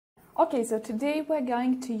Okay, so today we're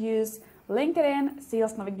going to use LinkedIn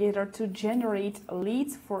Sales Navigator to generate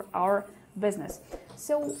leads for our business.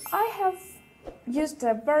 So I have used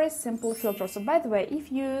a very simple filter. So by the way,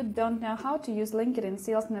 if you don't know how to use LinkedIn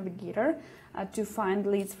Sales Navigator to find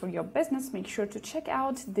leads for your business, make sure to check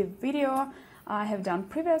out the video I have done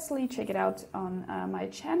previously. Check it out on my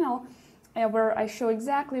channel where I show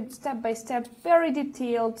exactly step-by-step, very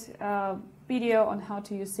detailed video on how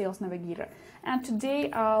to use Sales Navigator. And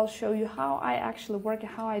today I'll show you how I actually work,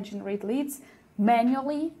 how I generate leads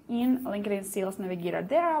manually in LinkedIn Sales Navigator.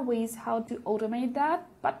 There are ways how to automate that,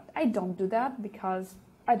 but I don't do that because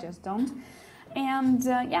I just don't. And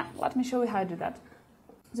yeah, let me show you how I do that.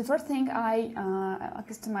 The first thing, I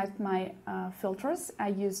customized my filters. I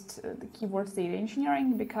used the keywords data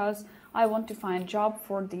engineering because I want to find job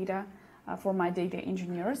for data for my data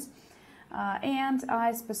engineers. And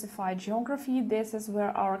I specify geography. This is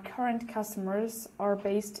where our current customers are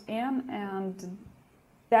based in, and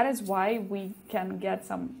that is why we can get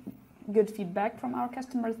some good feedback from our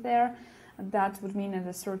customers there. That would mean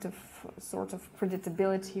a sort of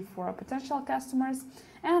predictability for our potential customers.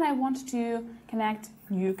 And I want to connect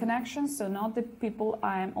new connections, so not the people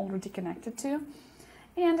I am already connected to.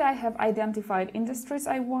 And I have identified industries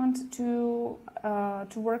I want to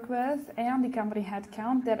work with, and the company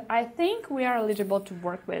headcount that I think we are eligible to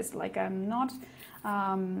work with. Like, I'm not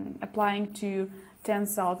applying to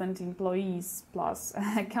 10,000 employees plus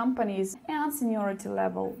companies, and seniority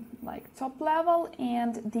level, like top level,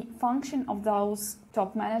 and the function of those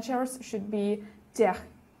top managers should be tech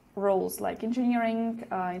roles like engineering,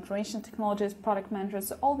 information technologies, product managers,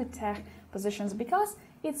 so all the tech positions, because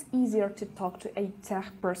it's easier to talk to a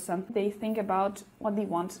tech person. They think about what they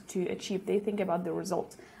want to achieve, they think about the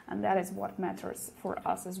result, and that is what matters for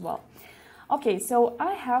us as well. Okay, so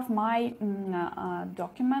I have my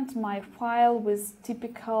document, my file with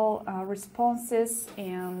typical responses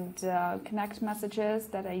and connect messages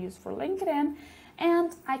that I use for LinkedIn,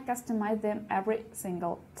 and I customize them every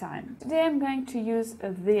single time. Today I'm going to use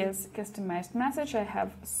this customized message. I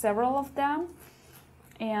have several of them,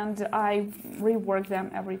 and I rework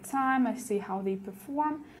them every time. I see how they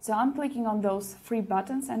perform. So I'm clicking on those three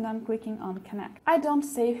buttons and I'm clicking on connect. I don't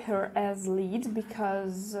save her as lead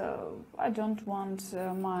because I don't want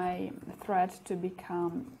my thread to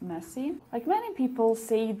become messy. Like, many people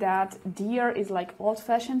say that dear is like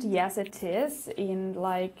old-fashioned. Yes, it is. In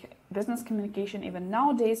like business communication, even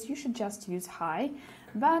nowadays, you should just use hi.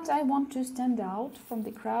 But I want to stand out from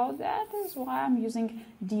the crowd. That is why I'm using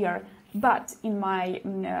dear. But in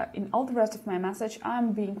all the rest of my message,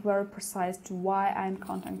 I'm being very precise to why I'm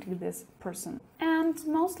contacting this person. And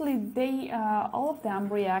mostly all of them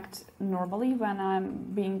react normally when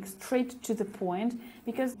I'm being straight to the point,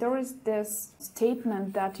 because there is this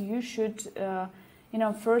statement that you should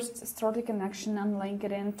first start a connection on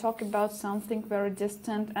LinkedIn, talk about something very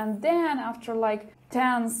distant, and then after like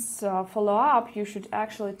 10th follow-up, you should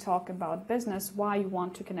actually talk about business, why you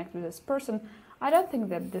want to connect with this person. I don't think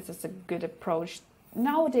that this is a good approach.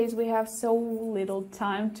 Nowadays, we have so little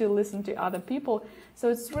time to listen to other people, so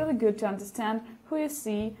it's really good to understand who you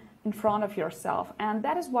see in front of yourself. And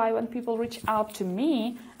that is why when people reach out to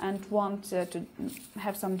me and want to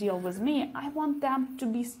have some deal with me, I want them to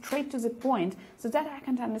be straight to the point, so that I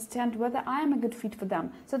can understand whether I am a good fit for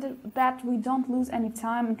them, so that we don't lose any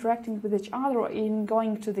time interacting with each other or in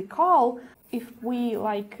going to the call. If we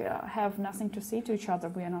have nothing to say to each other,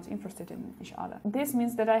 we are not interested in each other. This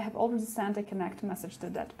means that I have already sent a connect message to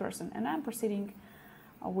that person, and I'm proceeding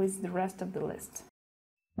with the rest of the list.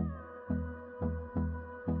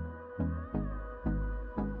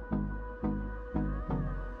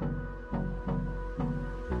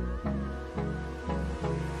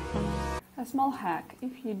 A small hack: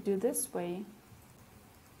 if you do this way,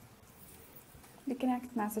 the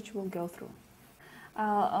connect message will go through.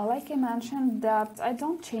 Like I mentioned, that I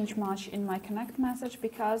don't change much in my connect message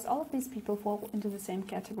because all of these people fall into the same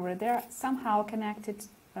category. They're somehow connected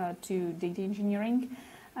to data engineering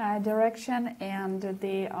direction, and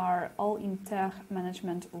they are all in tech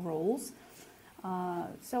management roles.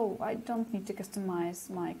 So I don't need to customize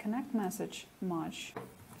my connect message much.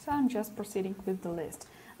 So I'm just proceeding with the list.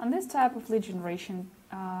 And this type of lead generation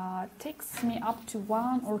takes me up to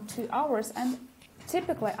 1 or 2 hours, and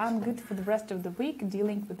typically I'm good for the rest of the week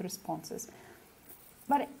dealing with responses.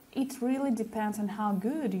 But it really depends on how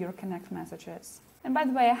good your connect message is. And by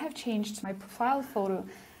the way, I have changed my profile photo,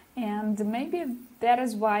 and maybe that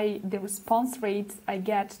is why the response rate I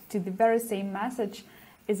get to the very same message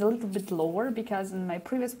is a little bit lower, because in my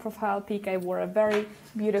previous profile pic I wore a very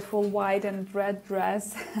beautiful white and red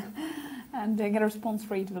dress and the response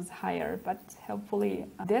rate was higher, but hopefully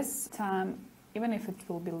this time, even if it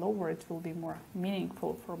will be lower, it will be more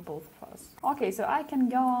meaningful for both of us. Okay, so I can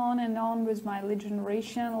go on and on with my lead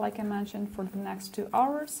generation, like I mentioned, for the next 2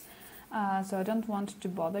 hours. So I don't want to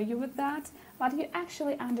bother you with that, but you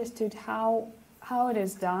actually understood how it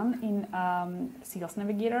is done in Sales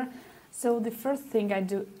Navigator. So the first thing I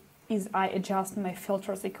do is I adjust my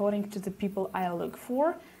filters according to the people I look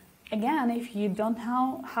for. Again, if you don't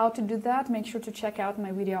know how to do that, make sure to check out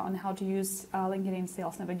my video on how to use LinkedIn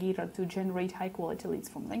Sales Navigator to generate high quality leads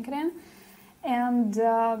from LinkedIn. And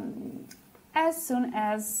as soon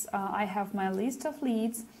as I have my list of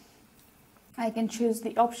leads, I can choose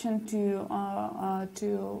the option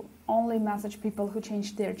to only message people who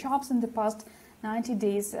changed their jobs in the past 90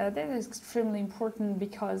 days. That is extremely important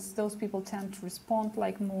because those people tend to respond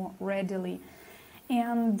like more readily.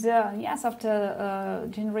 And yes, after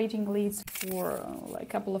generating leads for like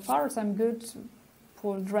a couple of hours, I'm good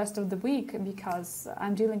for the rest of the week because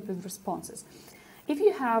I'm dealing with responses. If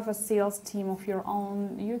you have a sales team of your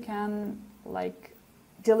own, you can like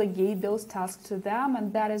delegate those tasks to them,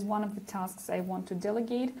 and that is one of the tasks I want to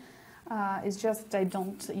delegate. It's just I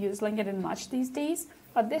don't use LinkedIn much these days,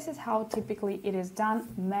 but this is how typically it is done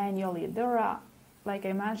manually. There are, like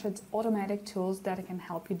I mentioned, automatic tools that can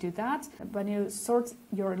help you do that. When you sort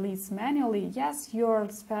your leads manually, yes, you're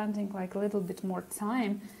spending like a little bit more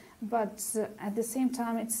time, but at the same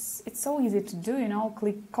time, it's so easy to do, you know,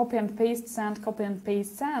 click copy and paste, send, copy and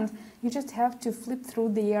paste, send. You just have to flip through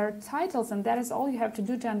their titles, and that is all you have to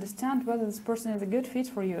do to understand whether this person is a good fit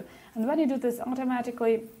for you. And when you do this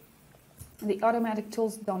automatically, the automatic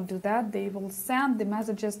tools don't do that. They will send the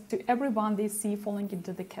messages to everyone they see falling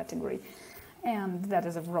into the category. And that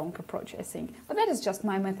is a wrong approach, I think. But that is just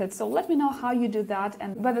my method. So let me know how you do that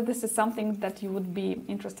and whether this is something that you would be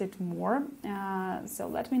interested more. So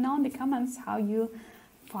let me know in the comments how you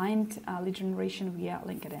find lead generation via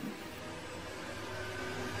LinkedIn.